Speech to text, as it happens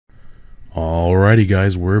Alrighty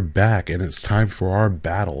guys, we're back and it's time for our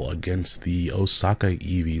battle against the Osaka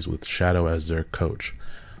Eevees with Shadow as their coach.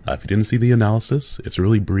 If you didn't see the analysis, it's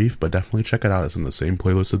really brief, but definitely check it out. It's in the same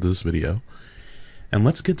playlist of this video. And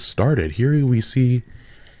let's get started. Here we see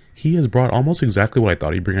he has brought almost exactly what I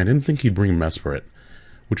thought he'd bring. I didn't think he'd bring Mesprit,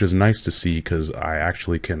 which is nice to see because I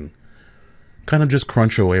actually can kind of just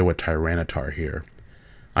crunch away with Tyranitar here.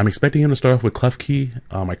 I'm expecting him to start off with Klefki.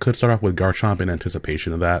 I could start off with Garchomp in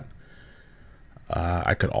anticipation of that.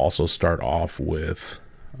 I could also start off with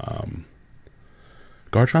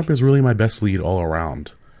Garchomp is really my best lead all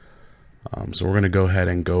around. So we're going to go ahead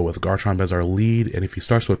and go with Garchomp as our lead. And if he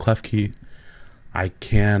starts with Klefki, I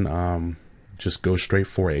can just go straight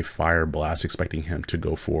for a Fire Blast, expecting him to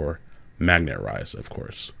go for Magnet Rise, of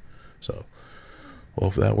course. So well,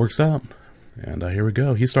 if that works out. And here we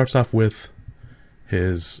go. He starts off with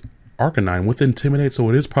his Arcanine with Intimidate, so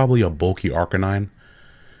it is probably a bulky Arcanine.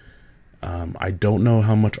 I don't know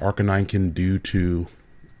how much Arcanine can do to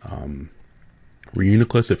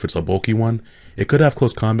Reuniclus if it's a bulky one. It could have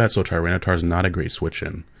close combat, so Tyranitar is not a great switch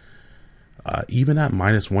in. Even at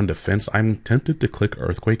 -1 defense, I'm tempted to click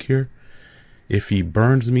Earthquake here. If he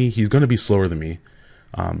burns me, he's going to be slower than me.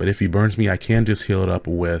 But if he burns me, I can just heal it up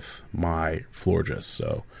with my Florges.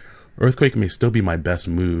 So Earthquake may still be my best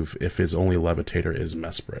move if his only Levitator is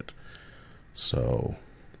Mesprit. So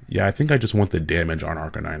yeah, I think I just want the damage on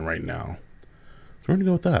Arcanine right now. So we're going to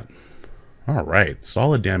go with that. Alright,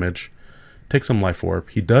 solid damage. Take some Life Orb.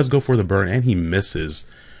 He does go for the burn and he misses,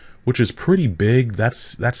 which is pretty big.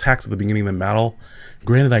 That's hacks at the beginning of the battle.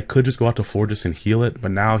 Granted, I could just go out to Florges and heal it,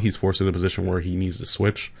 but now he's forced in a position where he needs to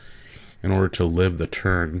switch in order to live the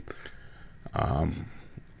turn.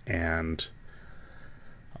 And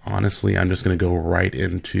honestly, I'm just going to go right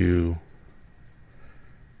into...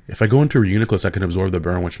 If I go into Reuniclus, I can absorb the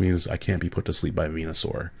burn, which means I can't be put to sleep by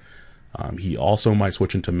Venusaur. He also might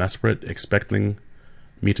switch into Mesprit, expecting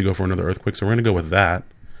me to go for another Earthquake, so we're going to go with that.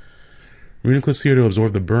 Reuniclus here to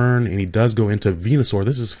absorb the burn, and he does go into Venusaur.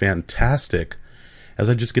 This is fantastic, as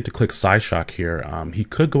I just get to click Psyshock here. He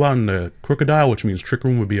could go out into Crocodile, which means Trick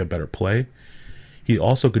Room would be a better play. He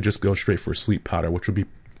also could just go straight for Sleep Powder, which would be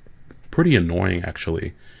pretty annoying,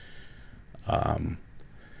 actually.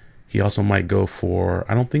 He also might go for...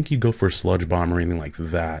 I don't think he'd go for Sludge Bomb or anything like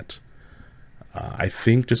that. I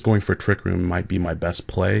think just going for Trick Room might be my best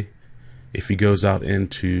play. If he goes out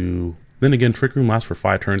into... Then again, Trick Room lasts for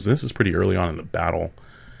 5 turns. And this is pretty early on in the battle.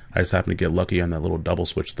 I just happened to get lucky on that little double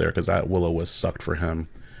switch there because that Will-O-Wisp sucked for him.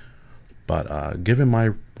 But given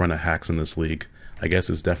my run of hacks in this league, I guess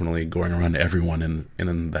it's definitely going around to everyone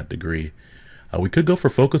in that degree. We could go for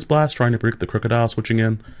Focus Blast, trying to predict the Crocodile switching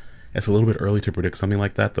in. It's a little bit early to predict something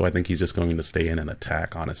like that, though I think he's just going to stay in and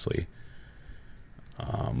attack, honestly.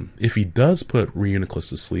 If he does put Reuniclus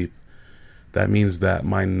to sleep, that means that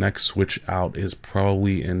my next switch out is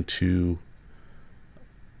probably into...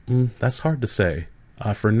 that's hard to say.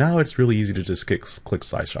 For now, it's really easy to just click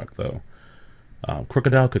Psyshock, though.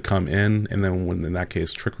 Crocodile could come in, and then in that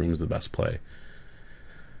case, Trick Room is the best play.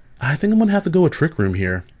 I think I'm going to have to go with Trick Room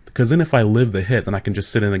here. Because then if I live the hit, then I can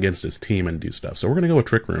just sit in against his team and do stuff. So we're going to go with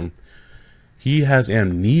Trick Room. He has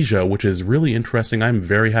Amnesia, which is really interesting. I'm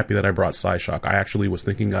very happy that I brought Psyshock. I actually was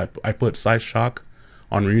thinking I put Psyshock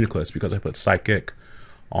on Reuniclus because I put Psychic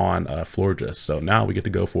on Florges. So now we get to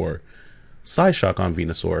go for Psyshock on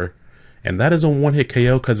Venusaur. And that is a one-hit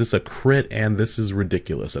KO because it's a crit, and this is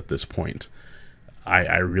ridiculous at this point.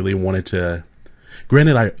 I really wanted to...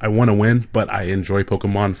 Granted, I want to win, but I enjoy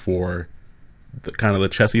Pokemon for... kind of the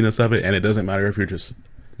chessiness of it, and it doesn't matter if you're just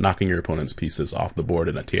knocking your opponent's pieces off the board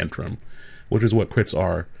in a tantrum, which is what crits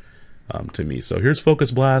are to me. So here's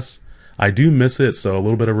Focus Blast. I do miss it, so a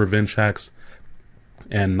little bit of revenge hacks,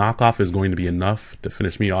 and knockoff is going to be enough to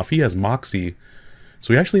finish me off. He has Moxie,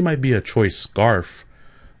 so he actually might be a choice Scarf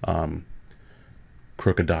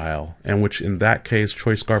Crocodile, and which in that case,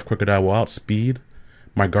 choice Scarf Crocodile will outspeed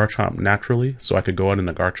my Garchomp naturally, so I could go out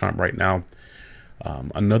into Garchomp right now.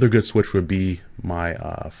 Another good switch would be my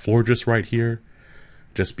Florges right here,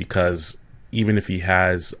 just because even if he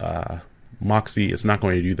has Moxie, it's not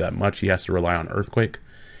going to do that much. He has to rely on Earthquake,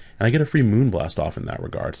 and I get a free Moonblast off in that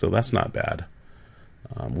regard, so that's not bad.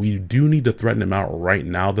 We do need to threaten him out right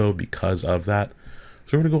now, though, because of that.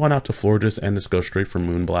 So we're going to go on out to Florges and just go straight for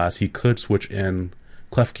Moonblast. He could switch in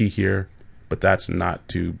Klefki here, but that's not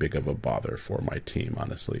too big of a bother for my team,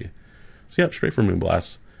 honestly. So yep, straight for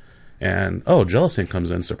Moonblast. And, oh, Jellicent comes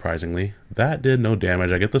in, surprisingly. That did no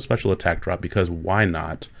damage. I get the special attack drop because why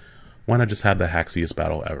not? Why not just have the haxiest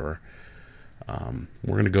battle ever?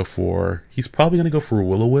 We're going to go for... He's probably going to go for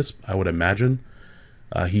Will-O-Wisp, I would imagine.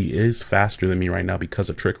 He is faster than me right now because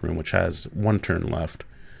of Trick Room, which has 1 turn left.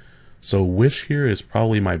 So Wish here is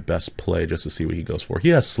probably my best play just to see what he goes for. He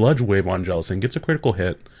has Sludge Wave on Jellicent, gets a critical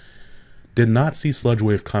hit. Did not see Sludge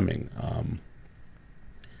Wave coming.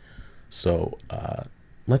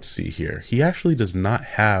 Let's see here. He actually does not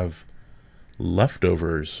have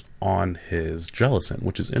leftovers on his Jellicent,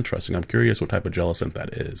 which is interesting. I'm curious what type of Jellicent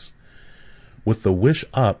that is. With the Wish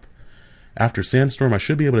up, after Sandstorm, I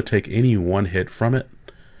should be able to take any 1 hit from it.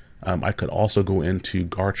 I could also go into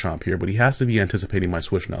Garchomp here, but he has to be anticipating my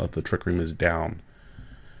switch now that the Trick Room is down.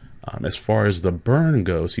 As far as the burn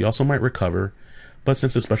goes, he also might recover, but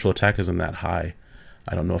since his special attack isn't that high,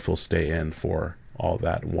 I don't know if he'll stay in for all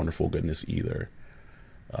that wonderful goodness either.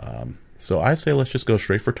 So I say let's just go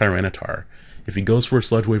straight for Tyranitar. If he goes for a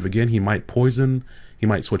Sludge Wave again, he might Poison, he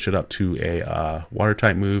might switch it up to a Water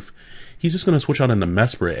type move. He's just going to switch out into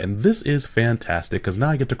Mesprit, and this is fantastic because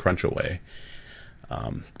now I get to crunch away.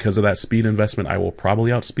 Because of that speed investment, I will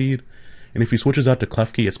probably outspeed, and if he switches out to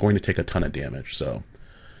Klefki, it's going to take a ton of damage. So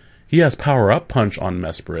he has Power Up Punch on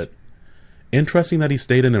Mesprit. Interesting that he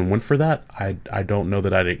stayed in and went for that. I don't know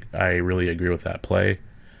that I really agree with that play,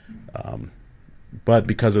 but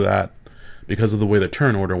because of that, because of the way the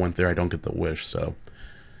turn order went there, I don't get the Wish. So,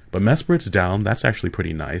 but Mesprit's down. That's actually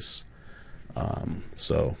pretty nice.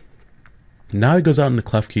 So now he goes out into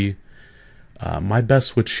Klefki. My best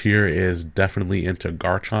switch here is definitely into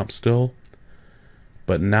Garchomp still,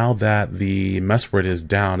 but now that the Mesprit is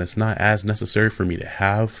down, it's not as necessary for me to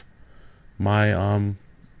have my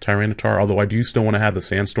Tyranitar, although I do still want to have the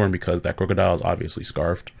Sandstorm because that Crocodile is obviously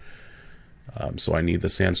Scarfed, so I need the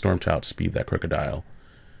Sandstorm to outspeed that Crocodile.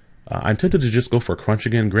 I'm tempted to just go for Crunch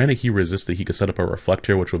again. Granted, he resisted, he could set up a Reflect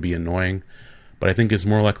here, which would be annoying, but I think it's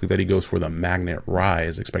more likely that he goes for the Magnet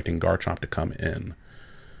Rise, expecting Garchomp to come in.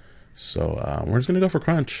 So we're just going to go for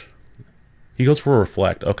Crunch. He goes for a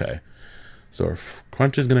Reflect. Okay. So if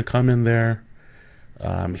Crunch is going to come in there.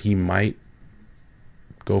 He might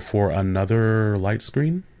go for another Light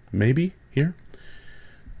Screen, maybe, here.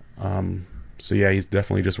 So yeah, he's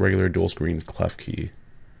definitely just regular dual screens Klefki.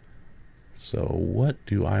 So what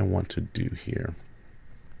do I want to do here?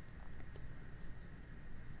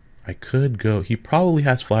 I could go... He probably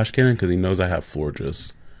has Flash Cannon because he knows I have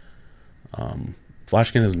Florges.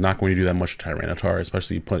 Flash Cannon is not going to do that much to Tyranitar,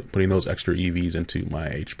 especially putting those extra EVs into my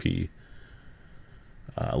HP.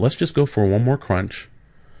 Let's just go for one more Crunch.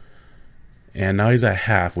 And now he's at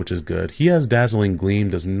half, which is good. He has Dazzling Gleam,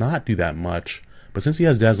 does not do that much. But since he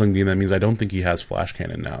has Dazzling Gleam, that means I don't think he has Flash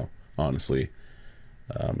Cannon now, honestly.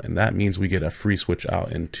 And that means we get a free switch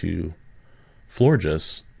out into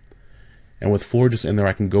Florges. And with Florges in there,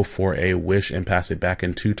 I can go for a Wish and pass it back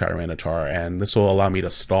into Tyranitar. And this will allow me to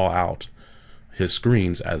stall out his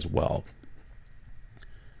screens as well.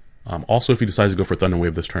 Also, if he decides to go for Thunder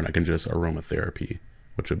Wave this turn, I can just Aromatherapy,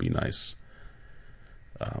 which would be nice.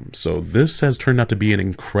 So this has turned out to be an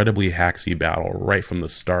incredibly hacksy battle right from the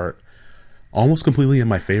start. Almost completely in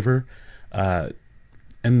my favor.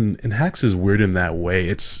 And hacks is weird in that way.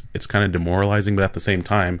 It's kind of demoralizing, but at the same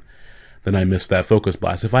time, then I missed that Focus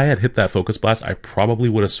Blast. If I had hit that Focus Blast, I probably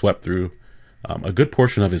would have swept through a good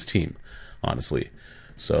portion of his team, honestly.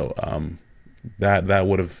 So that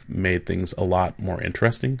would have made things a lot more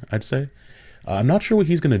interesting, I'd say. I'm not sure what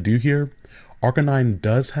he's going to do here. Arcanine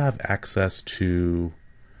does have access to...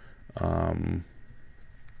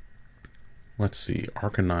 let's see,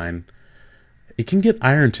 Arcanine... It can get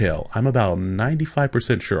Iron Tail. I'm about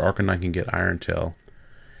 95% sure Arcanine can get Iron Tail.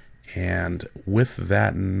 And with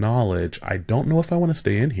that knowledge, I don't know if I want to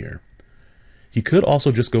stay in here. He could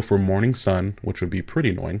also just go for Morning Sun, which would be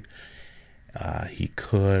pretty annoying. He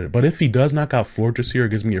could, but if he does knock out Florges here,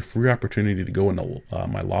 it gives me a free opportunity to go into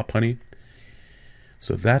my Lopunny.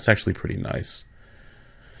 So that's actually pretty nice.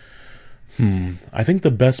 I think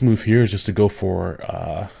the best move here is just to go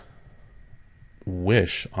for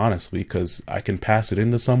Wish, honestly, because I can pass it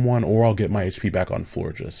into someone or I'll get my HP back on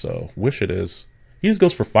Florges. So Wish it is. He just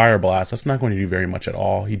goes for Fire Blast. That's not going to do very much at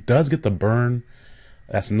all. He does get the burn.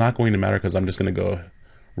 That's not going to matter because I'm just going to go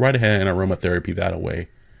right ahead and Aromatherapy that away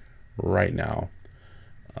right now.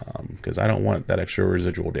 Because I don't want that extra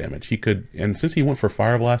residual damage. He could, and since he went for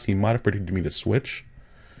Fire Blast, he might have predicted me to switch.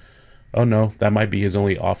 Oh no, that might be his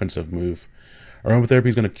only offensive move. Aromatherapy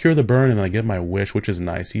is going to cure the burn and then I get my Wish, which is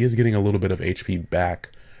nice. He is getting a little bit of HP back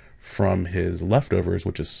from his leftovers,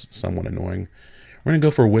 which is somewhat annoying. We're going to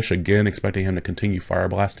go for Wish again, expecting him to continue Fire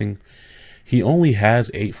Blasting. He only has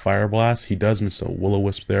 8 Fire Blasts. He does miss a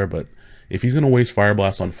Will-O-Wisp there, but if he's going to waste Fire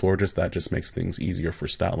Blast on Florges, that just makes things easier for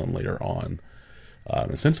Stoutland later on.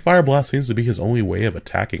 And since Fire Blast seems to be his only way of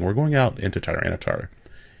attacking, we're going out into Tyranitar.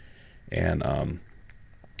 And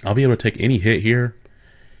I'll be able to take any hit here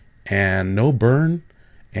and no burn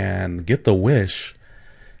and get the wish.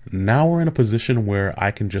 Now we're in a position where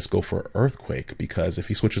I can just go for Earthquake, because if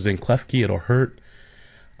he switches in Klefki, it'll hurt.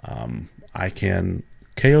 I can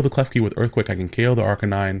KO the Klefki with Earthquake. I can KO the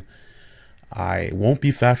Arcanine. I won't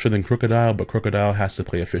be faster than Crocodile, but Crocodile has to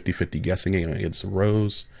play a 50-50 guessing game against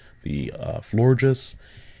Rose, the Florges.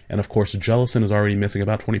 And of course, Jellicent is already missing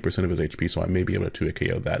about 20% of his HP, so I may be able to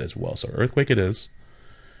 2-KO that as well. So Earthquake it is.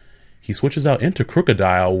 He switches out into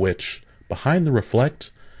Crocodile, which, behind the Reflect,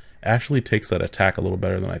 actually takes that attack a little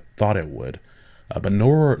better than I thought it would. But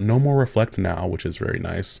no more Reflect now, which is very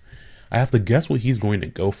nice. I have to guess what he's going to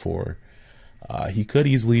go for. He could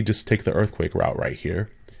easily just take the Earthquake route right here,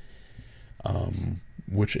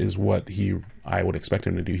 which is what I would expect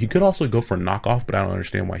him to do. He could also go for Knockoff, but I don't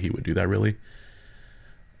understand why he would do that, really.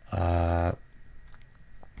 I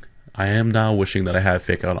am now wishing that I had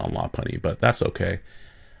Fake Out on Lopunny, but that's okay.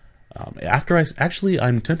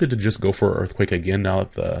 I'm tempted to just go for Earthquake again now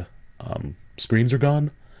that the screens are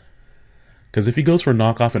gone. Because if he goes for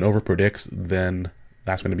Knockoff and overpredicts, then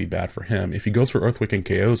that's going to be bad for him. If he goes for Earthquake and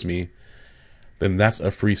KOs me, then that's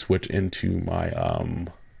a free switch into my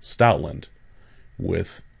Stoutland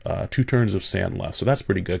with 2 turns of Sand left. So that's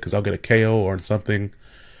pretty good, because I'll get a KO or something,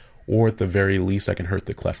 or at the very least I can hurt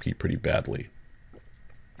the Klefki pretty badly.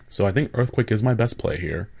 So I think Earthquake is my best play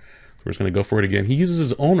here. We're just going to go for it again. He uses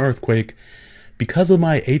his own Earthquake. Because of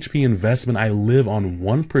my HP investment, I live on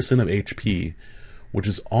 1% of HP, which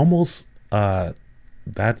is almost, I'm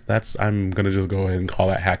going to just go ahead and call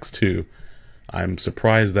that hacks too. I'm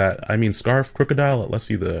surprised that, Scarf, Crocodile, let's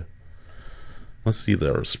see the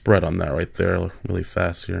spread on that right there really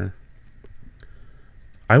fast here.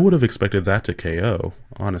 I would have expected that to KO,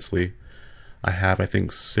 honestly. I have, I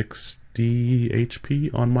think, 60 HP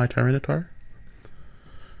on my Tyranitar.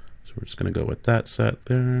 So we're just going to go with that set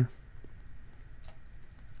there.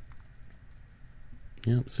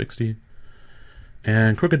 Yep, 60.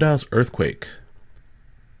 And Crocodile's Earthquake.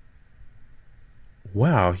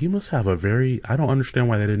 Wow, he must have a very... I don't understand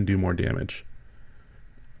why they didn't do more damage.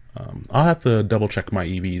 I'll have to double check my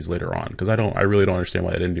EVs later on, because I really don't understand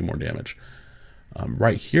why they didn't do more damage.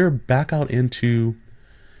 Right here, back out into...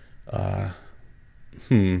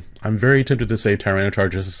 I'm very tempted to say Tyranitar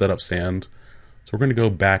just to set up Sand. So we're going to go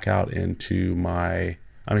back out into my...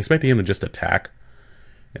 I'm expecting him to just attack.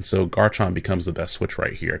 And so Garchomp becomes the best switch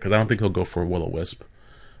right here, because I don't think he'll go for Will-O-Wisp.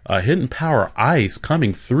 Hidden Power Ice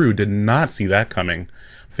coming through. Did not see that coming.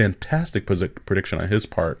 Fantastic prediction on his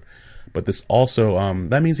part. But this also,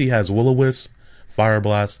 that means he has Will-O-Wisp, Fire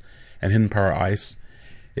Blast, and Hidden Power Ice.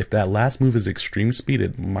 If that last move is Extreme Speed,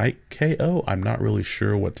 it might KO. I'm not really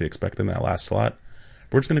sure what to expect in that last slot.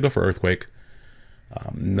 We're just going to go for Earthquake.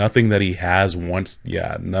 Nothing that he has wants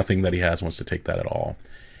to take that at all.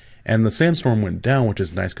 And the Sandstorm went down, which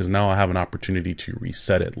is nice, because now I'll have an opportunity to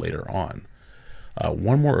reset it later on.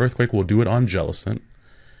 One more Earthquake will do it on Jellicent.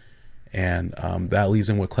 And that leaves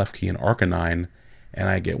him with Klefki and Arcanine. And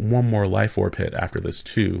I get one more Life Orb hit after this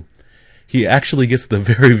too. He actually gets the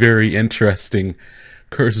very, very interesting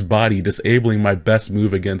Cursed Body, disabling my best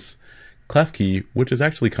move against Klefki, which is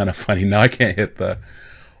actually kind of funny. Now I can't hit the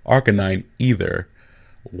Arcanine either.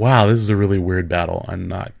 Wow, this is a really weird battle. I'm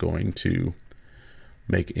not going to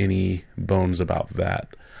make any bones about that.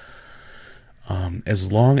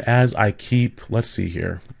 As long as I keep, let's see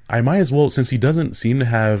here, I might as well, since he doesn't seem to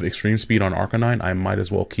have Extreme Speed on Arcanine, I might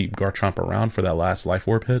as well keep Garchomp around for that last Life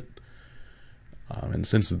Orb hit. And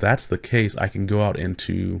since that's the case, I can go out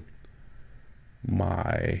into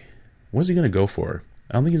my, what is he going to go for?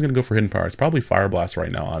 I don't think he's going to go for Hidden Power. It's probably Fire Blast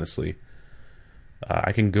right now, honestly.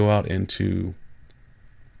 I can go out into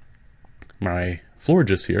my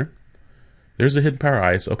Florges here. There's a Hidden Power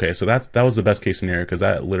Ice. Okay, so that was the best case scenario, because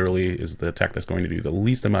that literally is the attack that's going to do the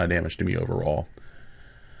least amount of damage to me overall.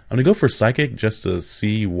 I'm going to go for Psychic just to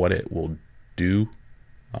see what it will do.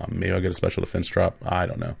 Maybe I'll get a special defense drop. I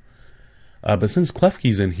don't know. But since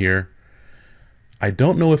Klefki's in here, I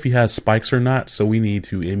don't know if he has spikes or not, so we need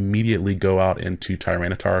to immediately go out into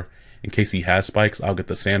Tyranitar. In case he has spikes, I'll get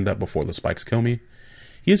the Sand up before the spikes kill me.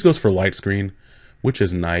 He just goes for Light Screen, which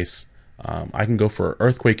is nice. I can go for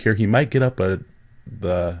Earthquake here. He might get up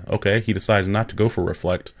okay, he decides not to go for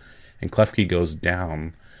Reflect, and Klefki goes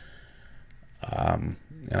down.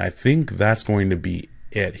 And I think that's going to be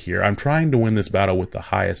it here. I'm trying to win this battle with the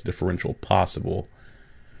highest differential possible.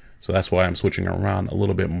 So that's why I'm switching around a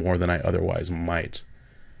little bit more than I otherwise might.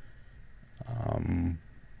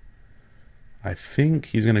 I think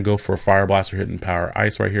he's going to go for Fire Blast or Hidden Power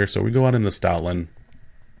Ice right here. So we go out in the Stoutland.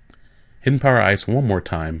 Hidden Power Ice one more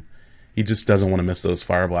time. He just doesn't want to miss those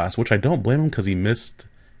Fire Blasts, which I don't blame him, because he missed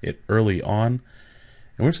it early on.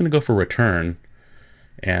 And we're just going to go for return.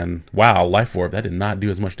 And wow, Life Orb, that did not do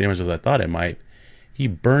as much damage as I thought it might. He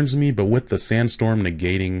burns me, but with the Sandstorm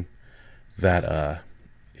negating that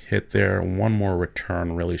hit there, one more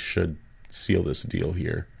return really should seal this deal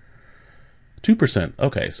here. 2%.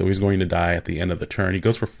 Okay, so he's going to die at the end of the turn. He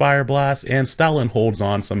goes for Fire Blast, and Stalin holds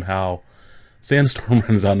on somehow. Sandstorm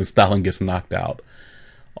runs out, and Stalin gets knocked out.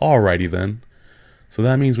 Alrighty then. So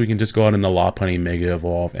that means we can just go out into Lopunny, Mega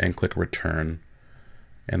Evolve, and click Return.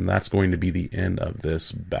 And that's going to be the end of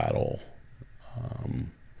this battle.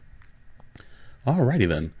 Alrighty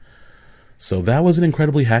then. So that was an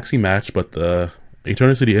incredibly hacksy match, but the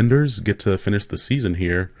Eternity City Enders get to finish the season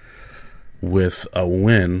here with a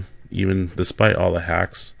win, even despite all the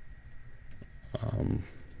hacks.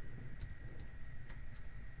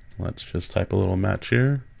 Let's just type a little match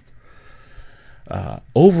here.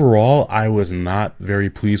 Overall, I was not very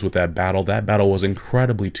pleased with that battle. That battle was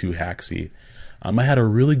incredibly too hacksy. I had a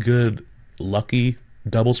really good, lucky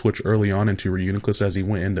double switch early on into Reuniclus as he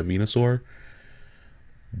went into Venusaur.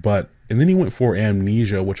 And then he went for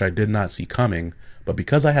Amnesia, which I did not see coming. But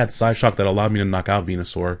because I had Side Shock that allowed me to knock out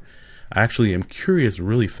Venusaur, I actually am curious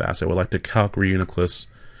really fast. I would like to calc Reuniclus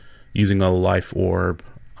using a Life Orb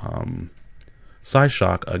Side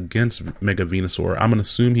Shock against Mega Venusaur. I'm going to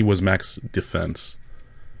assume he was max defense.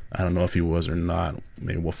 I don't know if he was or not.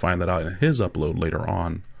 Maybe we'll find that out in his upload later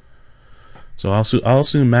on. So I'll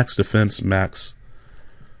assume max defense, max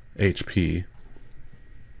HP.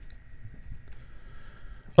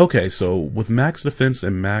 Okay, so with max defense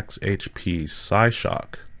and max HP,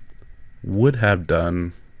 Psyshock would have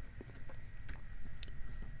done...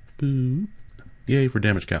 Boop. Yay for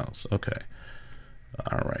damage counts. Okay.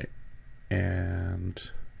 Alright. And...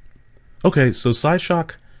 Okay, so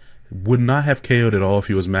Psyshock would not have KO'd at all if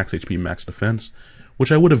he was max HP, max defense,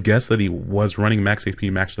 which I would have guessed that he was running max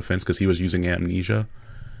HP, max defense because he was using Amnesia.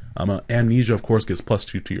 Amnesia, of course, gets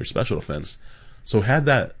 +2 to your special defense. So had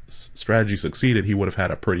that strategy succeeded, he would have had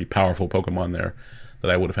a pretty powerful Pokemon there that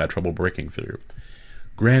I would have had trouble breaking through.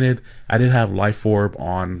 Granted, I did have Life Orb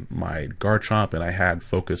on my Garchomp, and I had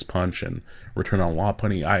Focus Punch and Return on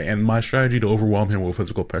Lopunny. And my strategy to overwhelm him with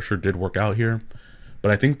physical pressure did work out here. But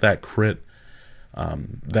I think that crit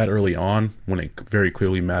that early on, when it very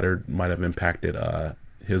clearly mattered, might have impacted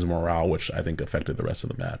his morale, which I think affected the rest of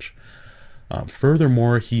the match.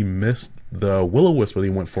 Furthermore, he missed the Will-O-Wisp that he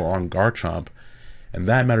went for on Garchomp, and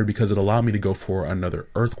that mattered because it allowed me to go for another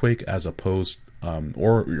Earthquake as opposed,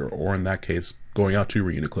 or in that case, going out to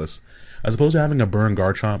Reuniclus, as opposed to having a burn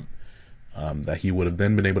Garchomp that he would have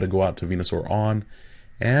then been able to go out to Venusaur on,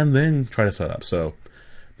 and then try to set up. So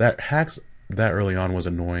that hacks that early on was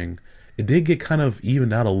annoying. It did get kind of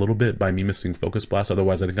evened out a little bit by me missing Focus Blast,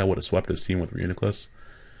 otherwise I think I would have swept his team with Reuniclus.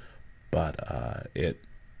 But I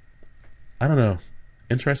don't know,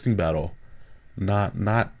 interesting battle. Not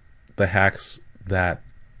the hacks that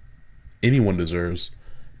anyone deserves,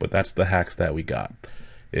 but that's the hacks that we got,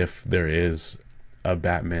 if there is a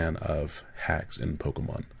Batman of hacks in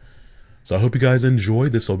Pokemon. So I hope you guys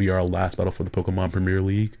enjoyed. This will be our last battle for the Pokemon Premier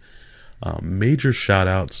League. Major shout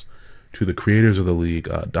outs to the creators of the league,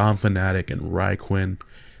 Dom Fanatic and Raiquin.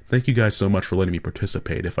 Thank you guys so much for letting me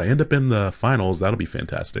participate. If I end up in the finals, that'll be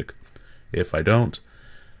fantastic. If I don't,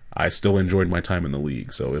 I still enjoyed my time in the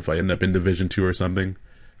league. So if I end up in Division 2 or something,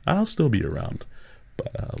 I'll still be around.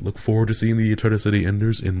 But look forward to seeing the Eternity City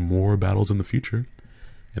Enders in more battles in the future.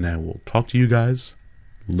 And I will talk to you guys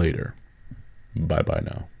later. Bye-bye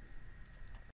now.